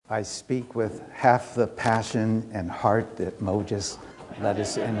I speak with half the passion and heart that Mo just led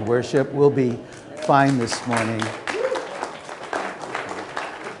us in worship. We'll be fine this morning.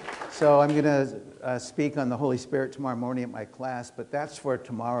 So I'm going to speak on the Holy Spirit tomorrow morning at my class, but that's for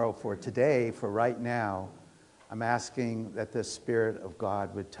tomorrow. For today, for right now, I'm asking that the Spirit of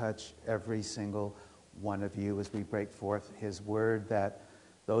God would touch every single one of you as we break forth His Word, that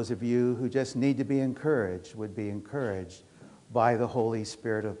those of you who just need to be encouraged would be encouraged by the Holy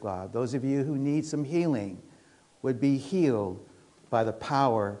Spirit of God. Those of you who need some healing would be healed by the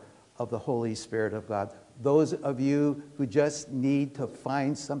power of the Holy Spirit of God. Those of you who just need to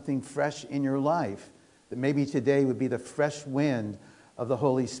find something fresh in your life, that maybe today would be the fresh wind of the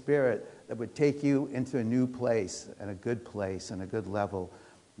Holy Spirit that would take you into a new place and a good level.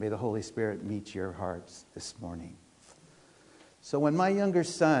 May the Holy Spirit meet your hearts this morning. So when my younger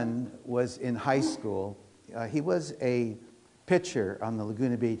son was in high school, he was a pitcher on the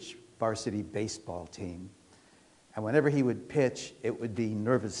Laguna Beach varsity baseball team. And whenever he would pitch, it would be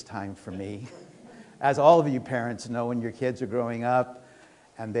nervous time for me. As all of you parents know, when your kids are growing up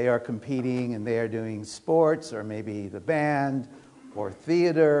and they are competing and they are doing sports or maybe the band or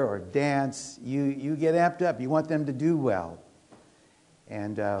theater or dance, you get amped up. You want them to do well.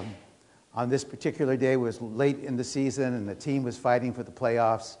 And on this particular day, it was late in the season and the team was fighting for the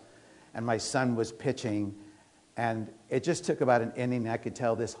playoffs and my son was pitching. And it just took about an inning. I could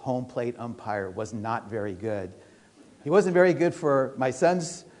tell this home plate umpire was not very good. He wasn't very good for my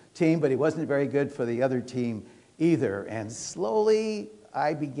son's team, but he wasn't very good for the other team either. And slowly,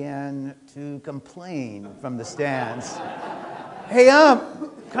 I began to complain from the stands. Hey,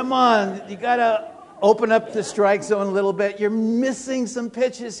 come on, you got to open up the strike zone a little bit. You're missing some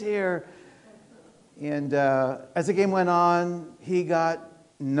pitches here. And as the game went on, he got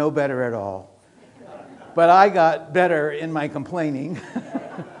no better at all. But I got better in my complaining.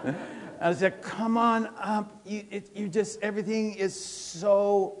 I said, come on up. You just, everything is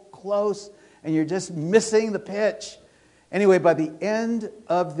so close, and you're just missing the pitch. Anyway, by the end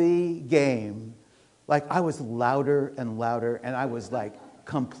of the game, like I was louder and louder, and I was like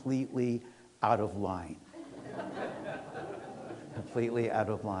completely out of line. Completely out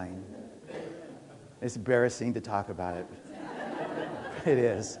of line. It's embarrassing to talk about it. It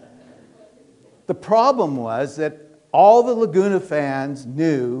is. The problem was that all the Laguna fans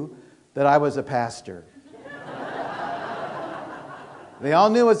knew that I was a pastor. They all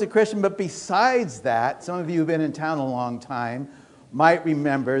knew I was a Christian, but besides that, some of you who've been in town a long time might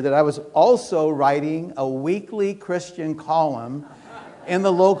remember that I was also writing a weekly Christian column in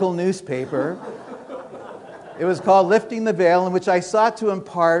the local newspaper. It was called Lifting the Veil, in which I sought to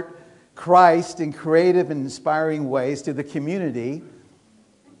impart Christ in creative and inspiring ways to the community.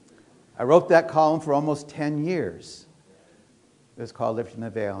 I wrote that column for almost 10 years. It was called Lifting the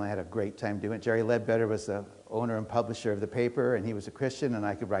Veil, and I had a great time doing it. Jerry Ledbetter was the owner and publisher of the paper, and he was a Christian, and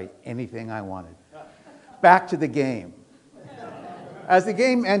I could write anything I wanted. Back to the game. As the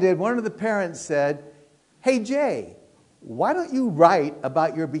game ended, one of the parents said, "Hey, Jay, why don't you write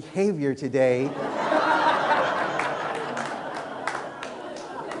about your behavior today?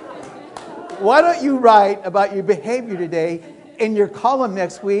 Why don't you write about your behavior today in your column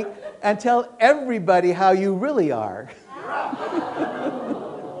next week and tell everybody how you really are?"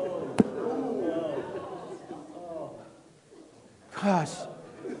 Gosh,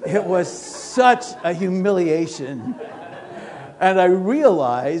 it was such a humiliation. And I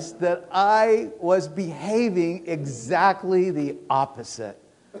realized that I was behaving exactly the opposite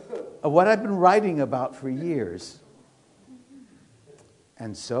of what I've been writing about for years.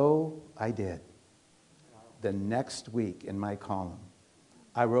 And so I did. The next week in my column,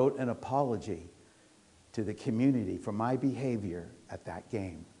 I wrote an apology to the community for my behavior at that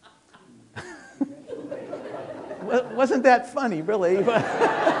game. Wasn't that funny, really? And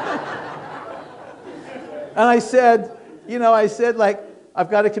I said, I've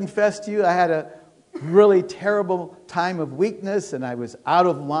got to confess to you, I had a really terrible time of weakness, and I was out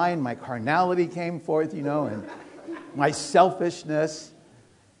of line. My carnality came forth, and my selfishness.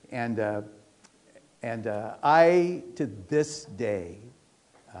 And I, to this day,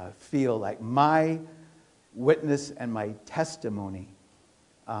 feel like my witness and my testimony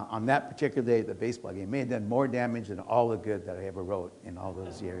on that particular day at the baseball game may have done more damage than all the good that I ever wrote in all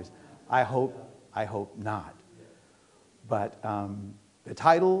those years. I hope not. But the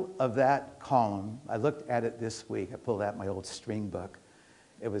title of that column, I looked at it this week. I pulled out my old string book.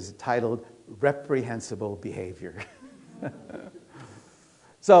 It was titled Reprehensible Behavior.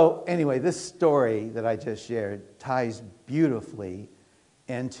 So anyway, this story that I just shared ties beautifully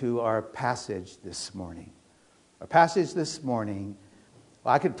into our passage this morning. Our passage this morning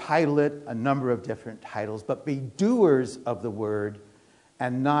Well, I could title it a number of different titles, but be doers of the word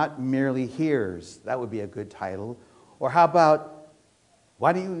and not merely hearers. That would be a good title. Or how about,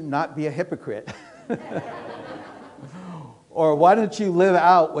 why do you not be a hypocrite? Or why don't you live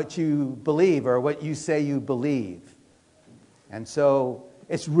out what you believe or what you say you believe? And so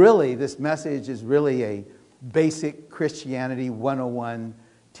this message is really a basic Christianity 101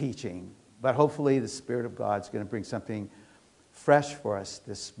 teaching. But hopefully the Spirit of God is going to bring something fresh for us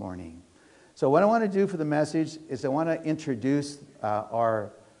this morning. So what I want to do for the message is I want to introduce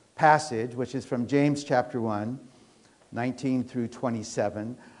our passage, which is from James chapter 1, 19 through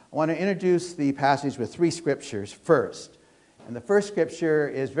 27. I want to introduce the passage with 3 scriptures first. And the first scripture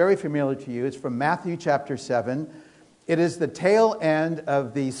is very familiar to you. It's from Matthew chapter 7. It is the tail end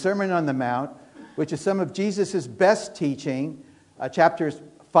of the Sermon on the Mount, which is some of Jesus' best teaching, chapters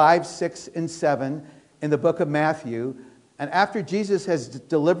 5, 6, and 7 in the book of Matthew. And after Jesus has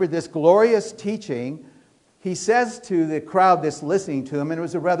delivered this glorious teaching, he says to the crowd that's listening to him, and it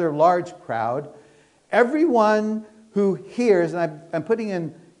was a rather large crowd, everyone who hears, and I'm putting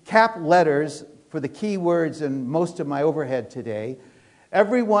in cap letters for the key words in most of my overhead today,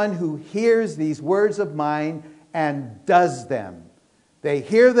 everyone who hears these words of mine and does them. They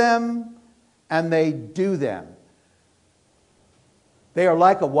hear them and they do them. They are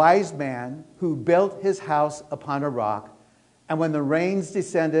like a wise man who built his house upon a rock, and when the rains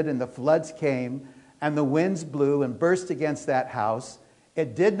descended and the floods came and the winds blew and burst against that house,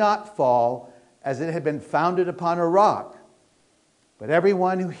 it did not fall, as it had been founded upon a rock. But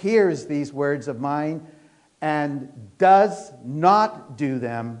everyone who hears these words of mine and does not do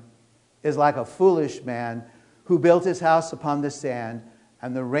them is like a foolish man who built his house upon the sand,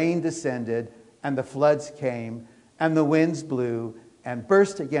 and the rain descended, and the floods came, and the winds blew, and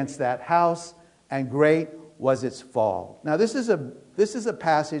burst against that house, and great was its fall. Now, this is a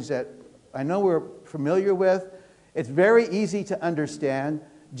passage that I know we're familiar with. It's very easy to understand.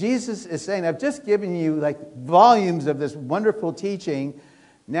 Jesus is saying, I've just given you like volumes of this wonderful teaching.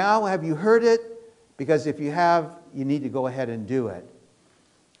 Now, have you heard it? Because if you have, you need to go ahead and do it.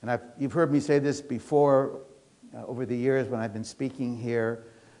 And you've heard me say this before over the years when I've been speaking here,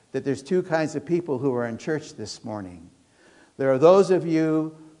 that there's 2 kinds of people who are in church this morning. There are those of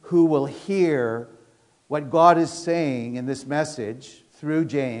you who will hear what God is saying in this message through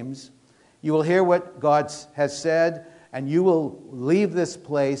James. You will hear what God has said, and you will leave this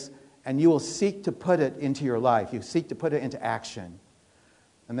place, and you will seek to put it into your life. You seek to put it into action.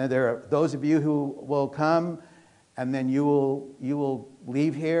 And then there are those of you who will come, and then you will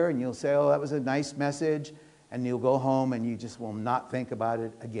leave here, and you'll say, oh, that was a nice message, and you'll go home, and you just will not think about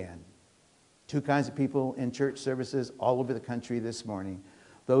it again. 2 kinds of people in church services all over the country this morning.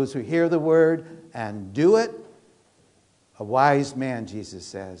 Those who hear the word and do it. A wise man, Jesus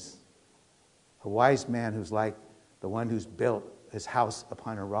says. A wise man who's like the one who's built his house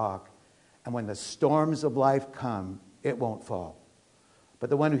upon a rock. And when the storms of life come, it won't fall. But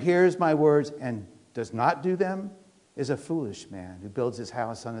the one who hears my words and does not do them is a foolish man who builds his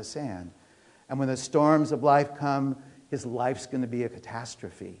house on the sand. And when the storms of life come, his life's going to be a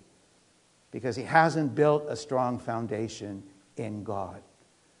catastrophe because he hasn't built a strong foundation in God.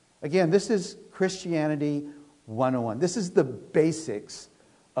 Again, this is Christianity 101. This is the basics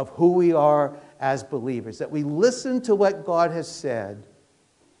of who we are as believers, that we listen to what God has said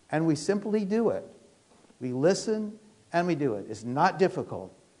and we simply do it. We listen and we do it. It's not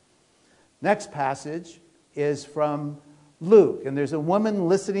difficult. Next passage is from Luke, and there's a woman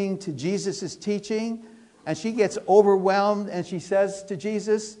listening to Jesus' teaching, and she gets overwhelmed, and she says to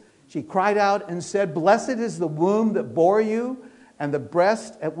Jesus, she cried out and said, "Blessed is the womb that bore you and the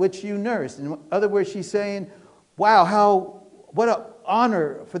breast at which you nursed." In other words, she's saying, wow, what an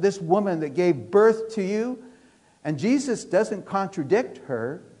honor for this woman that gave birth to you. And Jesus doesn't contradict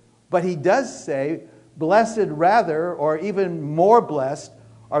her, but he does say, blessed rather, or even more blessed,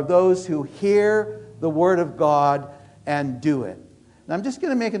 are those who hear the word of God and do it. Now, I'm just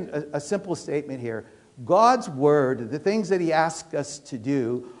going to make a simple statement here. God's word, the things that he asks us to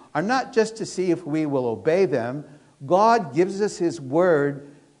do, are not just to see if we will obey them. God gives us his word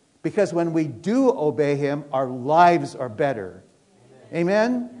because when we do obey him, our lives are better.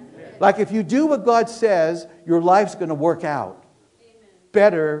 Amen? Amen? Like if you do what God says, your life's going to work out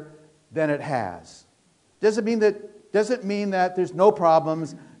better than it has. Doesn't mean that there's no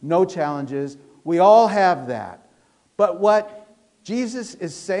problems, no challenges. We all have that. But what Jesus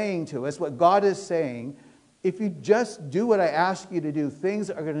is saying to us, what God is saying, if you just do what I ask you to do, things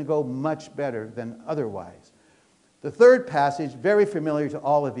are going to go much better than otherwise. The third passage, very familiar to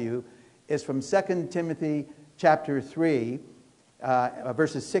all of you, is from 2 Timothy chapter 3.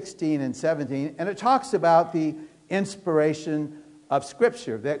 verses 16 and 17. And it talks about the inspiration of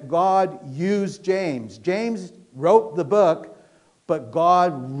Scripture, that God used James. James wrote the book, but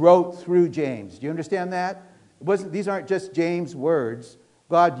God wrote through James. Do you understand that? These aren't just James' words.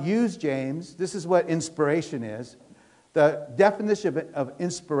 God used James. This is what inspiration is. The definition of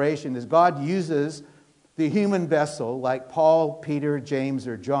inspiration is God uses the human vessel, like Paul, Peter, James,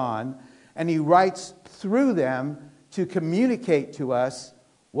 or John, and he writes through them to communicate to us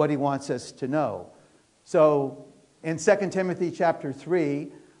what he wants us to know. So in 2 Timothy chapter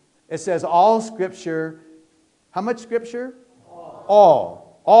 3, it says all Scripture, how much Scripture?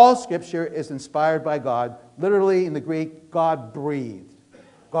 All. All Scripture is inspired by God. Literally in the Greek, God breathed.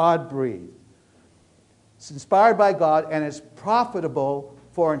 God breathed. It's inspired by God and it's profitable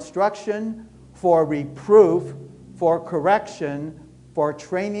for instruction, for reproof, for correction, for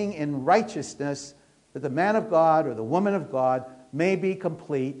training in righteousness, that the man of God or the woman of God may be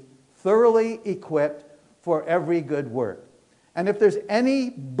complete, thoroughly equipped for every good work. And if there's any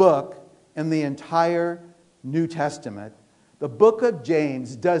book in the entire New Testament, the book of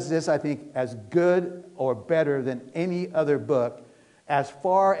James does this, I think, as good or better than any other book as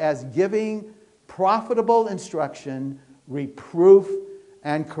far as giving profitable instruction, reproof,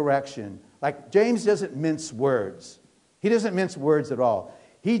 and correction. Like, James doesn't mince words. He doesn't mince words at all.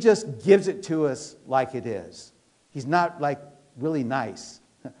 He just gives it to us like it is. He's not, like, really nice.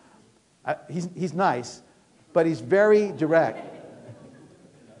 He's nice, but he's very direct.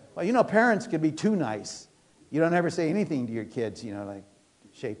 Well, you know, parents can be too nice. You don't ever say anything to your kids, you know, like,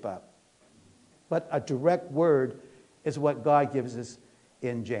 shape up. But a direct word is what God gives us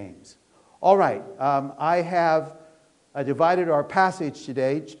in James. All right, I have divided our passage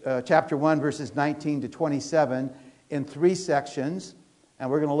today, chapter 1, verses 19 to 27, in 3 sections. And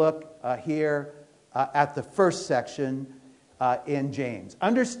we're going to look here at the first section in James.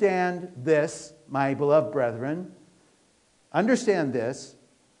 Understand this, my beloved brethren. Understand this.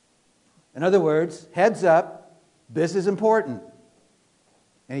 In other words, heads up, this is important.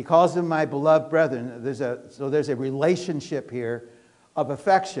 And he calls them my beloved brethren. So there's a relationship here of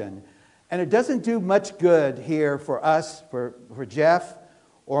affection. And it doesn't do much good here for us, for Jeff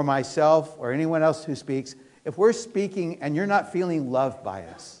or myself or anyone else who speaks, if we're speaking and you're not feeling loved by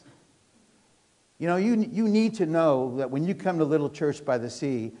us. You know, you need to know that when you come to Little Church by the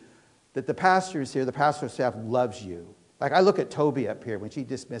Sea, that the pastors here, the pastoral staff loves you. Like, I look at Toby up here when she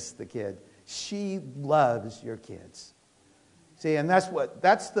dismissed the kid. She loves your kids. See, and that's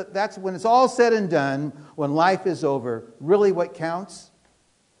when it's all said and done, when life is over, really what counts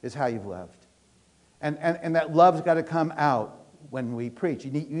is how you've loved. And that love's got to come out when we preach.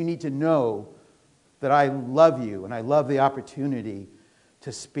 You need to know that I love you, and I love the opportunity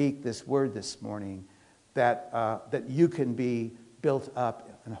to speak this word this morning, that you can be built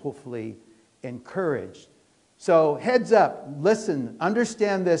up and hopefully encouraged. So heads up, listen,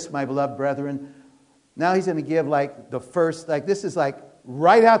 understand this, my beloved brethren. Now he's going to give like the first, like this is like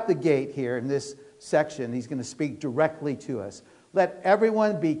right out the gate here in this section. He's going to speak directly to us. Let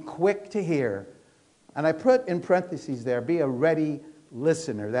everyone be quick to hear. And I put in parentheses there, be a ready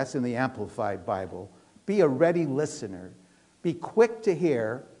listener. That's in the Amplified Bible. Be a ready listener. Be quick to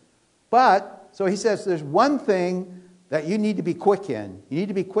hear. But, so he says there's one thing that you need to be quick in. You need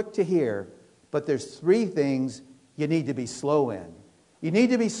to be quick to hear. But there's 3 things you need to be slow in. You need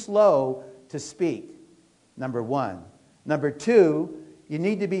to be slow to speak, number 1. Number 2, you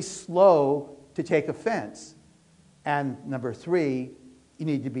need to be slow to take offense. And number 3, you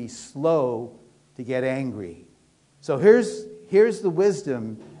need to be slow to get angry. So here's the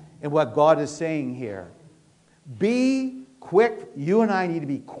wisdom in what God is saying here. Be quick. You and I need to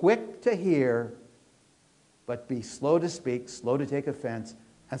be quick to hear, but be slow to speak, slow to take offense,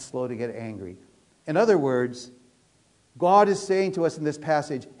 and slow to get angry. In other words, God is saying to us in this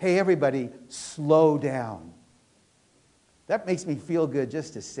passage, hey, everybody, slow down. That makes me feel good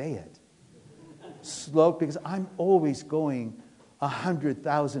just to say it. Slow, because I'm always going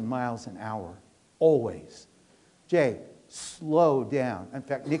 100,000 miles an hour. Always. Jay, slow down. In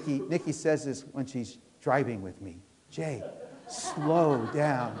fact, Nikki says this when she's driving with me. Jay, slow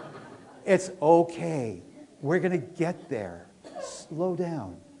down. It's okay. We're going to get there. Slow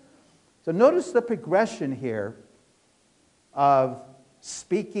down. So notice the progression here of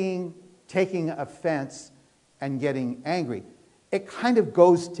speaking, taking offense, and getting angry. It kind of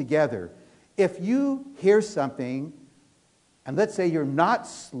goes together. If you hear something, and let's say you're not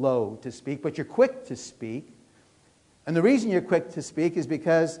slow to speak, but you're quick to speak, and the reason you're quick to speak is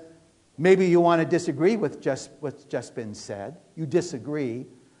because maybe you want to disagree with what's just been said. You disagree.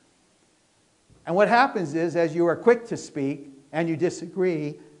 And what happens is, as you are quick to speak, and you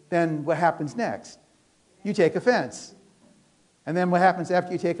disagree, then what happens next? You take offense. And then what happens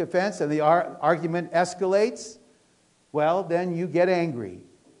after you take offense and the argument escalates? Well, then you get angry.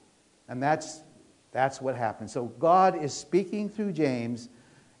 And that's what happens. So God is speaking through James,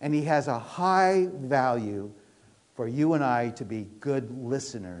 and he has a high value for you and I to be good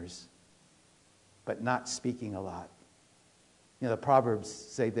listeners, but not speaking a lot. You know, the Proverbs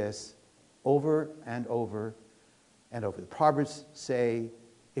say this over and over and over. The Proverbs say,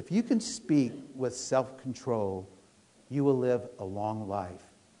 if you can speak with self-control, you will live a long life.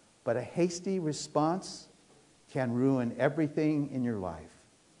 But a hasty response can ruin everything in your life.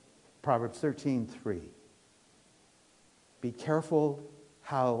 Proverbs 13:3. Be careful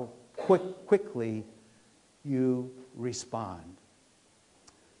how quickly you respond.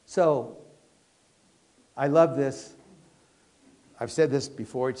 So, I love this. I've said this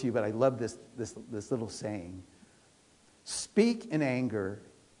before to you, but I love this little saying. Speak in anger,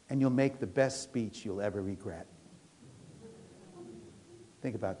 and you'll make the best speech you'll ever regret.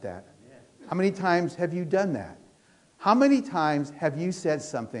 Think about that. How many times have you done that? How many times have you said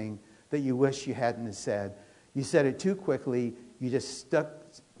something that you wish you hadn't said? You said it too quickly. You just stuck.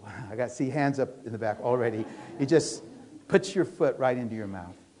 I see hands up in the back already. You just put your foot right into your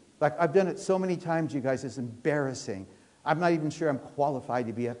mouth. Like, I've done it so many times, you guys, it's embarrassing. I'm not even sure I'm qualified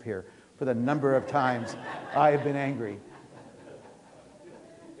to be up here for the number of times I have been angry.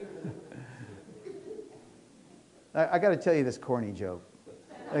 I got to tell you this corny joke.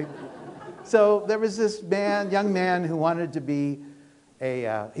 So there was this young man who wanted to be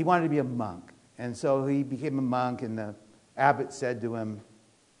a monk. And so he became a monk, and the abbot said to him,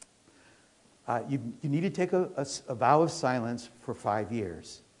 you need to take a vow of silence for 5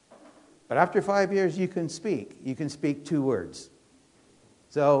 years. But after 5 years, you can speak. You can speak 2 words.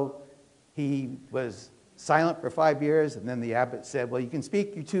 So he was silent for 5 years, and then the abbot said, well, you can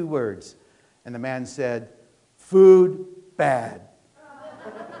speak your 2 words. And the man said, food bad.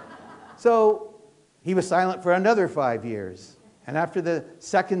 So he was silent for another 5 years. And after the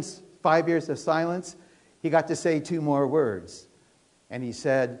second 5 years of silence, he got to say 2 more words. And he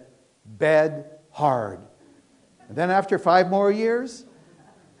said, bed hard. And then after 5 more years,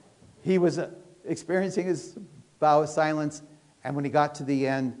 he was experiencing his vow of silence. And when he got to the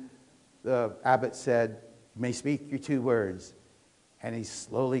end, the abbot said, you may speak your 2 words. And he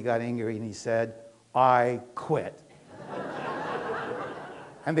slowly got angry and he said, I quit.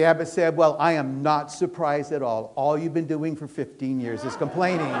 And the abbot said, well, I am not surprised at all. All you've been doing for 15 years is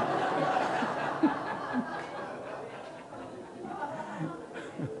complaining.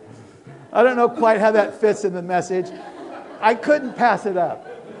 I don't know quite how that fits in the message. I couldn't pass it up.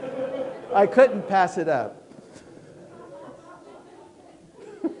 I couldn't pass it up.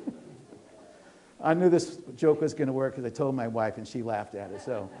 I knew this joke was going to work because I told my wife and she laughed at it.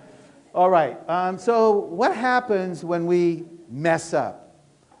 So, all right. So what happens when we mess up?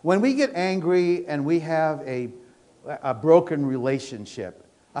 When we get angry and we have a broken relationship?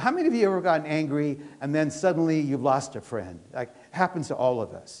 How many of you ever gotten angry and then suddenly you've lost a friend? Like, happens to all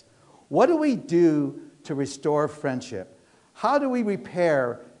of us. What do we do to restore friendship? How do we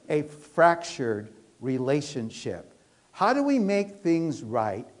repair a fractured relationship? How do we make things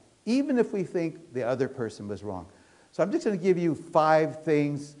right, even if we think the other person was wrong? So I'm just going to give you 5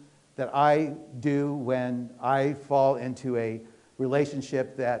 things that I do when I fall into a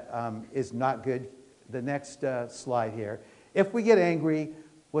relationship that is not good. The next slide here. If we get angry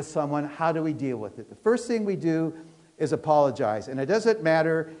with someone, how do we deal with it? The first thing we do is apologize. And it doesn't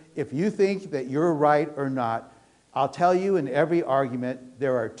matter if you think that you're right or not. I'll tell you, in every argument,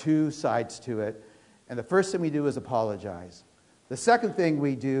 there are 2 sides to it. And the first thing we do is apologize. The second thing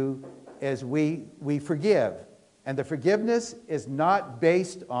we do is we forgive. And the forgiveness is not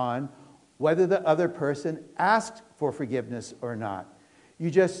based on whether the other person asked for forgiveness or not. You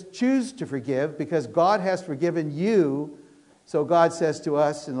just choose to forgive because God has forgiven you. So God says to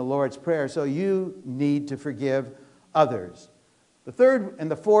us in the Lord's Prayer, so you need to forgive others. The third and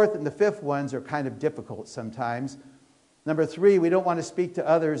the fourth and the fifth ones are kind of difficult sometimes. Number 3, we don't want to speak to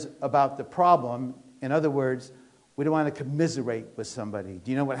others about the problem. In other words, we don't want to commiserate with somebody.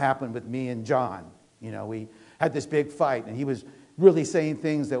 Do you know what happened with me and John? You know, we had this big fight and he was really saying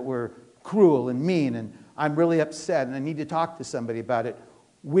things that were cruel and mean, and I'm really upset and I need to talk to somebody about it.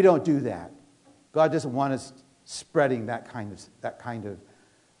 We don't do that. God doesn't want us spreading that kind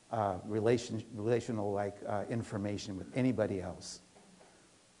of relational information with anybody else.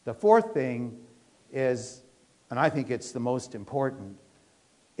 The fourth thing is, and I think it's the most important,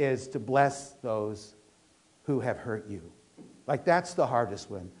 is to bless those who have hurt you. Like, that's the hardest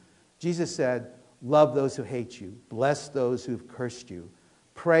one. Jesus said, Love those who hate you. Bless those who've cursed you.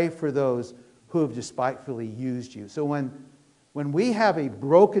 Pray for those who have despitefully used you. So when we have a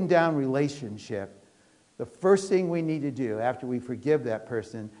broken down relationship, the first thing we need to do after we forgive that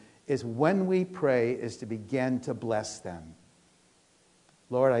person is when we pray is to begin to bless them.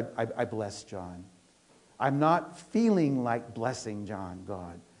 Lord, I bless John. I'm not feeling like blessing John,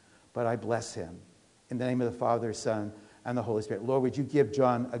 God, but I bless him. In the name of the Father, Son, and the Holy Spirit. Lord, would you give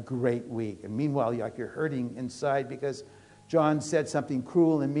John a great week? And meanwhile, you're hurting inside because John said something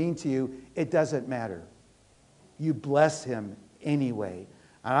cruel and mean to you. It doesn't matter. You bless him anyway.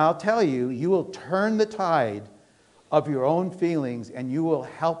 And I'll tell you, you will turn the tide of your own feelings and you will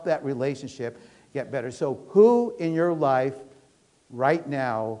help that relationship get better. So who in your life right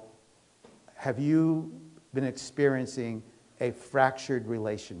now have you been experiencing a fractured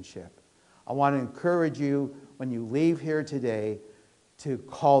relationship? I want to encourage you when you leave here today to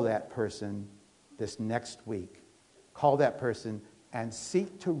call that person this next week. Call that person and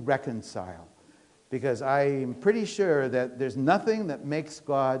seek to reconcile. Because I'm pretty sure that there's nothing that makes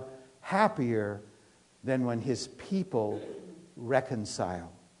God happier than when his people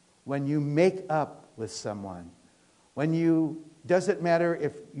reconcile. When you make up with someone. Doesn't matter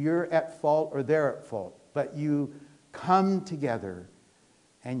if you're at fault or they're at fault, but you come together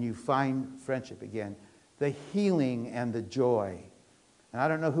and you find friendship again. The healing and the joy. And I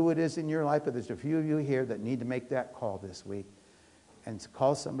don't know who it is in your life, but there's a few of you here that need to make that call this week. And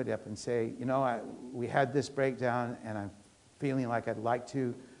call somebody up and say, we had this breakdown and I'm feeling like I'd like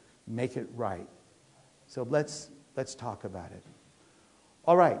to make it right. So let's talk about it.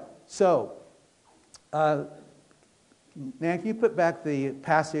 All right, so Nan, can you put back the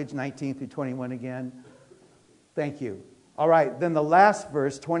passage 19 through 21 again? Thank you. All right, then the last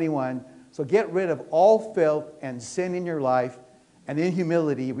verse, 21. So get rid of all filth and sin in your life, and in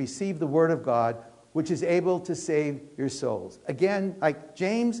humility receive the word of God, which is able to save your souls. Again, like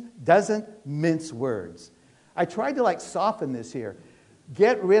James doesn't mince words. I tried to soften this here.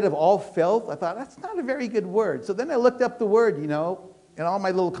 Get rid of all filth. I thought, that's not a very good word. So then I looked up the word, in all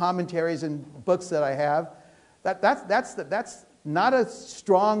my little commentaries and books that I have. That's not a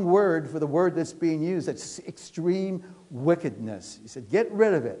strong word for the word that's being used. It's extreme wickedness. He said, get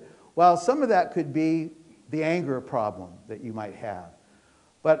rid of it. Well, some of that could be the anger problem that you might have.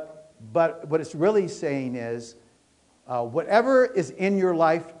 But what it's really saying is, whatever is in your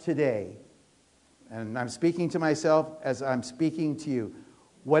life today, and I'm speaking to myself as I'm speaking to you,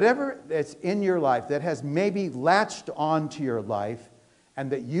 whatever that's in your life that has maybe latched onto your life and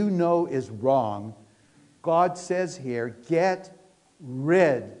that you know is wrong, God says here, get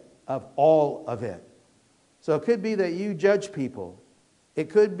rid of all of it. So it could be that you judge people. It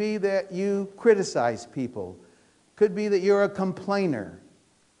could be that you criticize people. It could be that you're a complainer.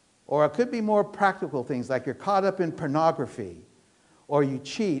 Or it could be more practical things like you're caught up in pornography, or you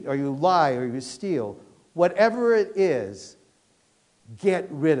cheat, or you lie, or you steal. Whatever it is, get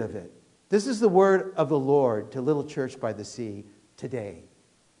rid of it. This is the word of the Lord to Little Church by the Sea today.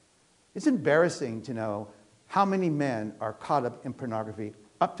 It's embarrassing to know how many men are caught up in pornography.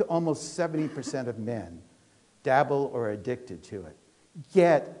 Up to almost 70% of men dabble or are addicted to it.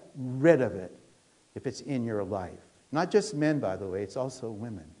 Get rid of it if it's in your life. Not just men, by the way, it's also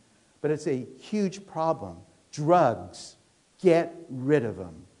women. But it's a huge problem. Drugs, get rid of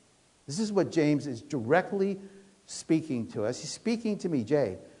them. This is what James is directly speaking to us. He's speaking to me,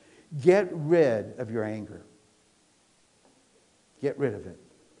 Jay. Get rid of your anger. Get rid of it.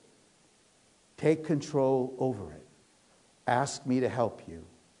 Take control over it. Ask me to help you.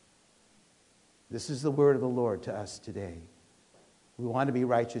 This is the word of the Lord to us today. We want to be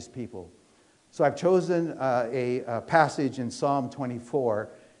righteous people. So I've chosen a passage in Psalm 24.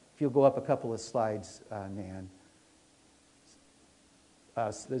 If you'll go up a couple of slides, Nan.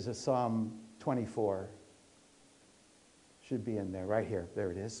 There's a Psalm 24. Should be in there, right here.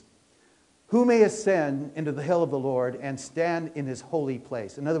 There it is. Who may ascend into the hill of the Lord and stand in his holy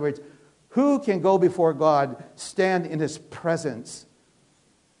place? In other words, who can go before God, stand in his presence,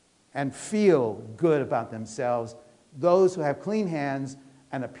 and feel good about themselves? Those who have clean hands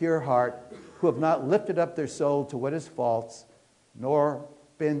and a pure heart, who have not lifted up their soul to what is false, nor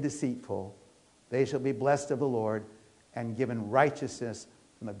been deceitful. They shall be blessed of the Lord and given righteousness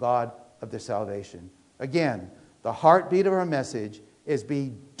from the God of their salvation. Again, the heartbeat of our message is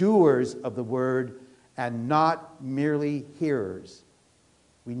be doers of the word and not merely hearers.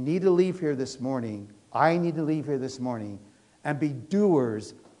 We need to leave here this morning. I need to leave here this morning and be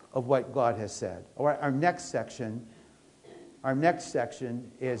doers of what God has said. All right, our next section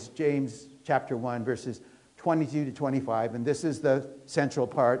is James chapter 1, verses 22 to 25, and this is the central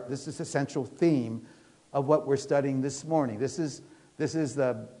part. This is the central theme of what we're studying this morning. This is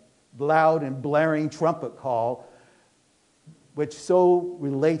the loud and blaring trumpet call, which so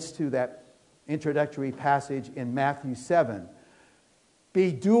relates to that introductory passage in Matthew 7.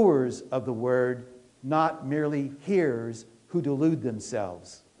 Be doers of the word, not merely hearers who delude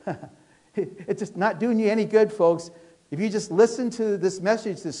themselves. It's just not doing you any good, folks. If you just listen to this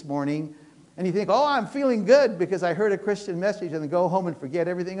message this morning and you think, oh, I'm feeling good because I heard a Christian message, and then go home and forget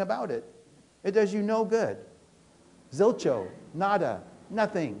everything about it. It does you no good. Zilcho, nada,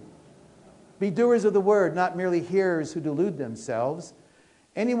 nothing. Be doers of the word, not merely hearers who delude themselves.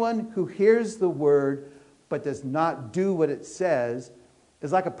 Anyone who hears the word but does not do what it says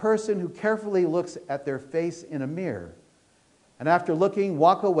is like a person who carefully looks at their face in a mirror, and after looking,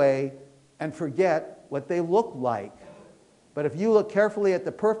 walk away and forget what they look like. But if you look carefully at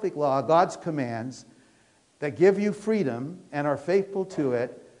the perfect law, God's commands that give you freedom and are faithful to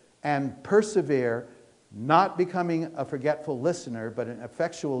it and persevere, not becoming a forgetful listener, but an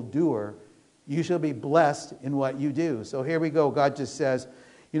effectual doer, you shall be blessed in what you do. So here we go. God just says,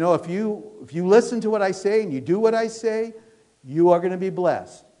 you know, if you listen to what I say and you do what I say, you are going to be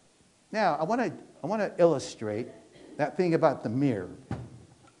blessed. Now, I want to illustrate that thing about the mirror.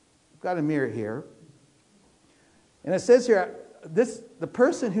 I've got a mirror here. And it says here, the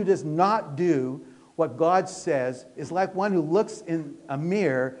person who does not do what God says is like one who looks in a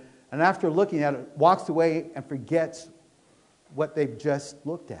mirror and after looking at it, walks away and forgets what they've just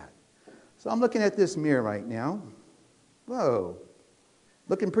looked at. So I'm looking at this mirror right now. Whoa.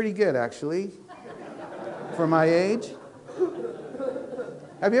 Looking pretty good, actually, for my age.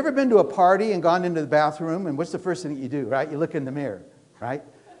 Have you ever been to a party and gone into the bathroom, and what's the first thing that you do, right? You look in the mirror, right?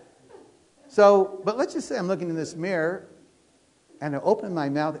 So, but let's just say I'm looking in this mirror, and I open my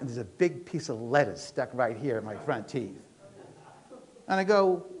mouth, and there's a big piece of lettuce stuck right here in my front teeth. And I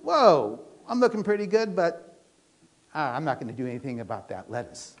go, whoa, I'm looking pretty good, but I'm not going to do anything about that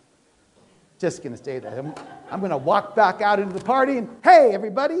lettuce. Just going to stay there. I'm going to walk back out into the party, and hey,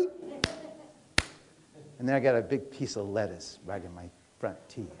 everybody. And then I got a big piece of lettuce right in my front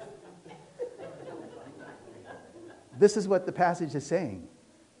teeth. This is what the passage is saying.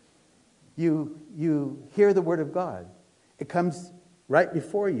 You hear the word of God. It comes right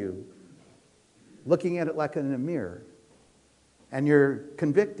before you, looking at it like in a mirror. And you're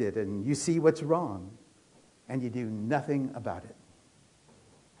convicted and you see what's wrong. And you do nothing about it.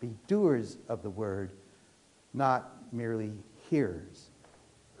 Be doers of the word, not merely hearers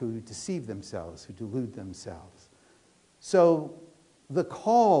who deceive themselves, who delude themselves. So the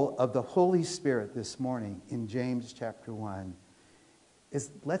call of the Holy Spirit this morning in James chapter 1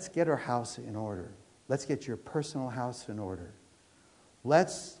 is, let's get our house in order. Let's get your personal house in order.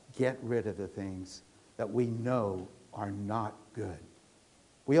 Let's get rid of the things that we know are not good.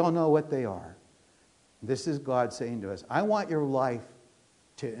 We all know what they are. This is God saying to us, I want your life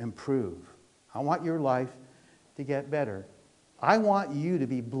to improve. I want your life to get better. I want you to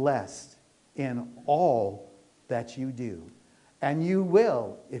be blessed in all that you do. And you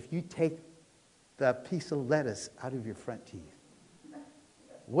will if you take the piece of lettuce out of your front teeth.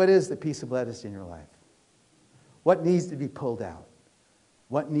 What is the piece of lettuce in your life? What needs to be pulled out?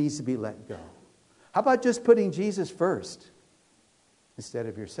 What needs to be let go? How about just putting Jesus first instead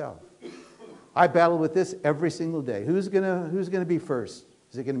of yourself? I battle with this every single day. Who's gonna be first?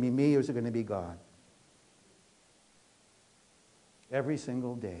 Is it going to be me or is it going to be God? Every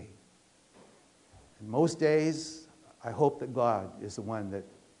single day. And most days, I hope that God is the one that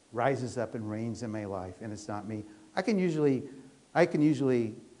rises up and reigns in my life, and it's not me. I can usually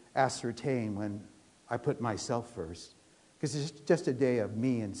ascertain when I put myself first, because it's just a day of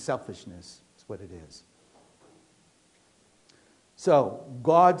me and selfishness is what it is. So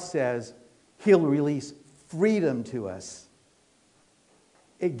God says He'll release freedom to us.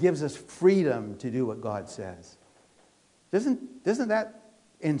 It gives us freedom to do what God says. Doesn't that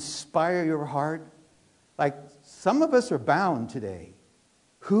inspire your heart? Like, some of us are bound today.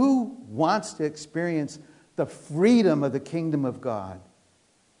 Who wants to experience the freedom of the kingdom of God?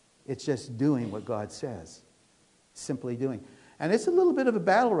 It's just doing what God says. Simply doing. And it's a little bit of a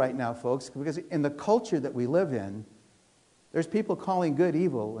battle right now, folks, because in the culture that we live in, there's people calling good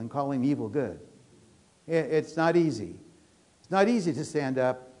evil and calling evil good. It's not easy. It's not easy to stand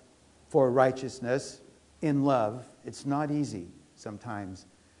up for righteousness in love. It's not easy sometimes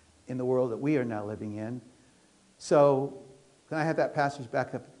in the world that we are now living in. So, can I have that passage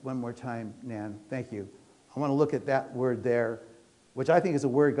back up one more time, Nan? Thank you. I want to look at that word there, which I think is a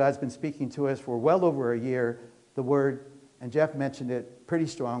word God's been speaking to us for well over a year. The word, and Jeff mentioned it pretty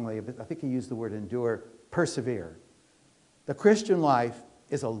strongly, but I think he used the word endure persevere. The Christian life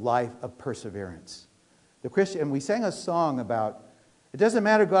is a life of perseverance. And we sang a song about, it doesn't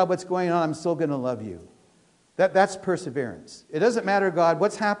matter, God, what's going on, I'm still going to love you. That's perseverance. It doesn't matter, God,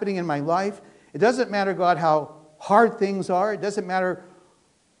 what's happening in my life. It doesn't matter, God, how hard things are. It doesn't matter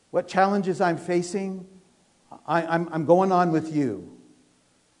what challenges I'm facing. I'm going on with you.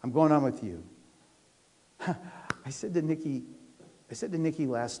 I'm going on with you. I said to Nikki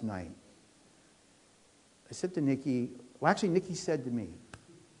last night, Nikki said to me,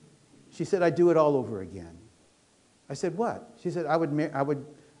 she said, I'd do it all over again. I said, what? She said, I would,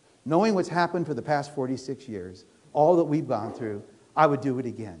 knowing what's happened for the past 46 years, all that we've gone through, I would do it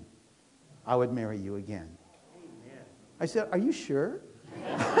again. I would marry you again. Amen. I said, are you sure?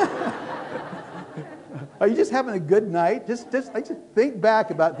 Are you just having a good night? Just think back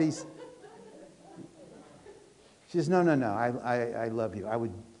about these. She says, no, I love you.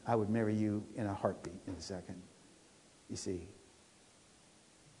 I would marry you in a heartbeat in a second. You see.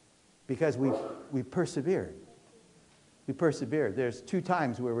 Because we persevered. We persevered. There's 2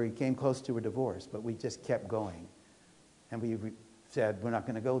 times where we came close to a divorce, but we just kept going. And we said, we're not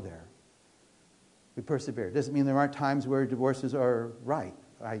going to go there. We persevered. Doesn't mean there aren't times where divorces are right.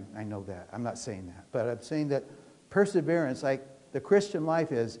 I know that. I'm not saying that. But I'm saying that perseverance, like the Christian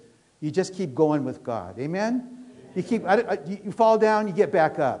life is, you just keep going with God. Amen? You fall down, you get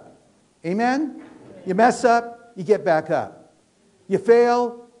back up. Amen? You mess up, you get back up. You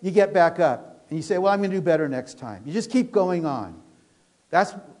fail, you get back up. And you say, well, I'm going to do better next time. You just keep going on.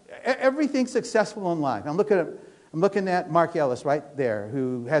 That's everything successful in life. I'm looking at Mark Ellis right there,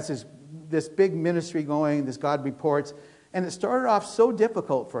 who has this big ministry going, this God Reports. And it started off so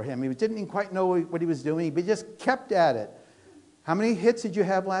difficult for him. He didn't even quite know what he was doing, but he just kept at it. How many hits did you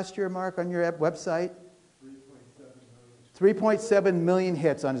have last year, Mark, on your website? 3.7 million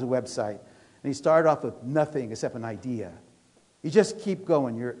hits on his website. And he started off with nothing except an idea. You just keep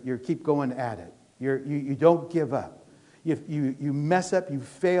going. You keep going at it. You don't give up. You mess up. You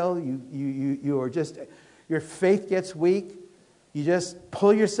fail. You are just, your faith gets weak. You just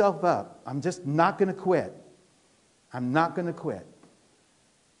pull yourself up. I'm just not going to quit. I'm not going to quit.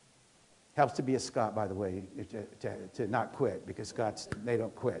 Helps to be a Scot, by the way, to not quit, because Scots, they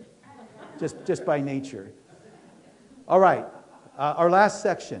don't quit, just by nature. All right, our last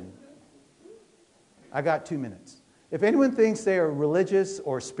section. I got 2 minutes. If anyone thinks they are religious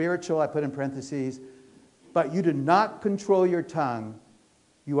or spiritual, I put in parentheses, but you do not control your tongue,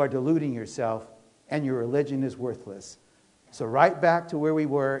 you are deluding yourself, and your religion is worthless. So right back to where we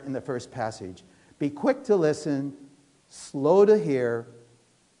were in the first passage. Be quick to listen, slow to hear,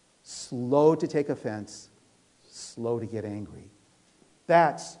 slow to take offense, slow to get angry.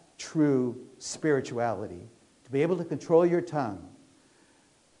 That's true spirituality. To be able to control your tongue.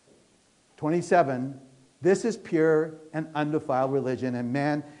 27, this is pure and undefiled religion. And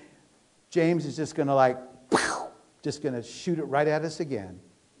man, James is just going to shoot it right at us again.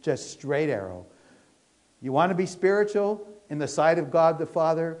 Just straight arrow. You want to be spiritual in the sight of God the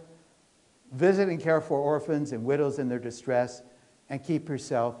Father? Visit and care for orphans and widows in their distress, and keep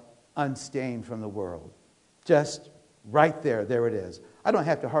yourself unstained from the world. Just right there it is. I don't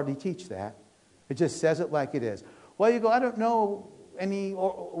have to hardly teach that. It just says it like it is. Well, you go, I don't know any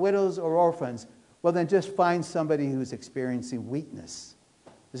widows or orphans. Well, then just find somebody who's experiencing weakness.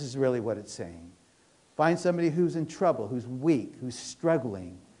 This is really what it's saying. Find somebody who's in trouble, who's weak, who's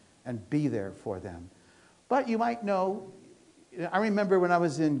struggling, and be there for them. But you might know, I remember when I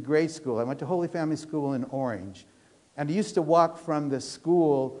was in grade school, I went to Holy Family School in Orange, and I used to walk from the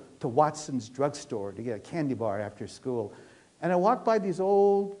school to Watson's drugstore to get a candy bar after school. And I walked by these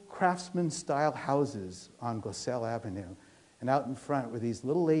old craftsman-style houses on Glasell Avenue, and out in front were these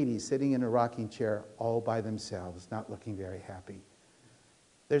little ladies sitting in a rocking chair all by themselves, not looking very happy.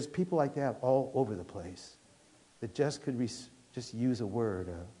 There's people like that all over the place that just could just use a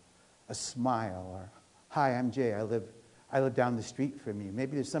word, a smile, or, hi, I'm Jay, I live down the street from you.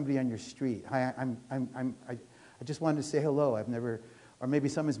 Maybe there's somebody on your street. Hi, I just wanted to say hello. Or maybe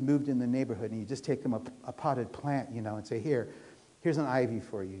someone's moved in the neighborhood and you just take them a potted plant, and say, here's an ivy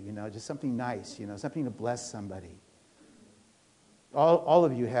for you, just something nice, something to bless somebody. All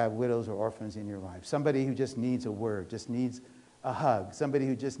of you have widows or orphans in your life. Somebody who just needs a word, just needs a hug. Somebody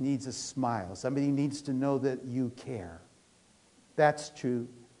who just needs a smile. Somebody who needs to know that you care. That's true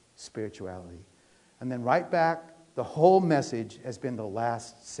spirituality. And then right back, the whole message has been the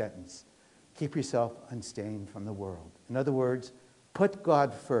last sentence. Keep yourself unstained from the world. In other words, put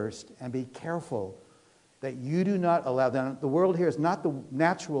God first and be careful that you do not allow them. The world here is not the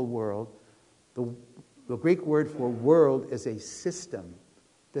natural world. The Greek word for world is a system.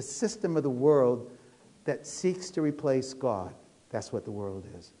 The system of the world that seeks to replace God. That's what the world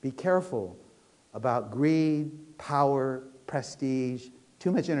is. Be careful about greed, power, prestige,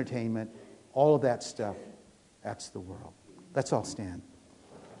 too much entertainment, all of that stuff. That's the world. Let's all stand.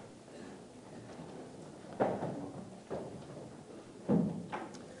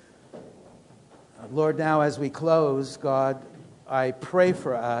 Lord, now as we close, God, I pray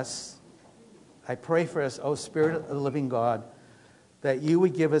for us. I pray for us, O Spirit of the living God, that you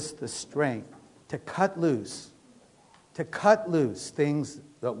would give us the strength to cut loose things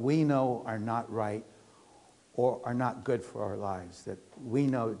that we know are not right or are not good for our lives, that we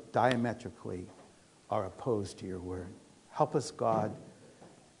know diametrically are opposed to your word. Help us, God,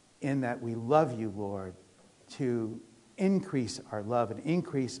 in that we love you, Lord, to increase our love and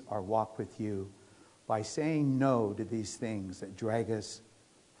increase our walk with you by saying no to these things that drag us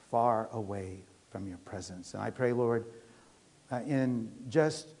far away from your presence. And I pray, Lord, in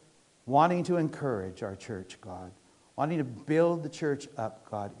just wanting to encourage our church, God, wanting to build the church up,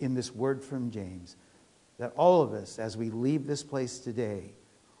 God, in this word from James, that all of us, as we leave this place today,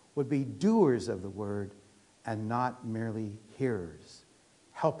 would be doers of the word and not merely hearers.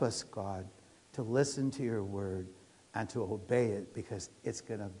 Help us, God, to listen to your word and to obey it, because it's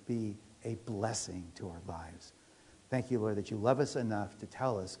going to be a blessing to our lives. Thank you, Lord, that you love us enough to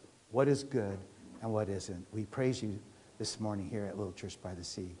tell us what is good and what isn't. We praise you this morning here at Little Church by the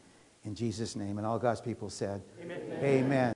Sea. In Jesus' name. And all God's people said, amen. Amen.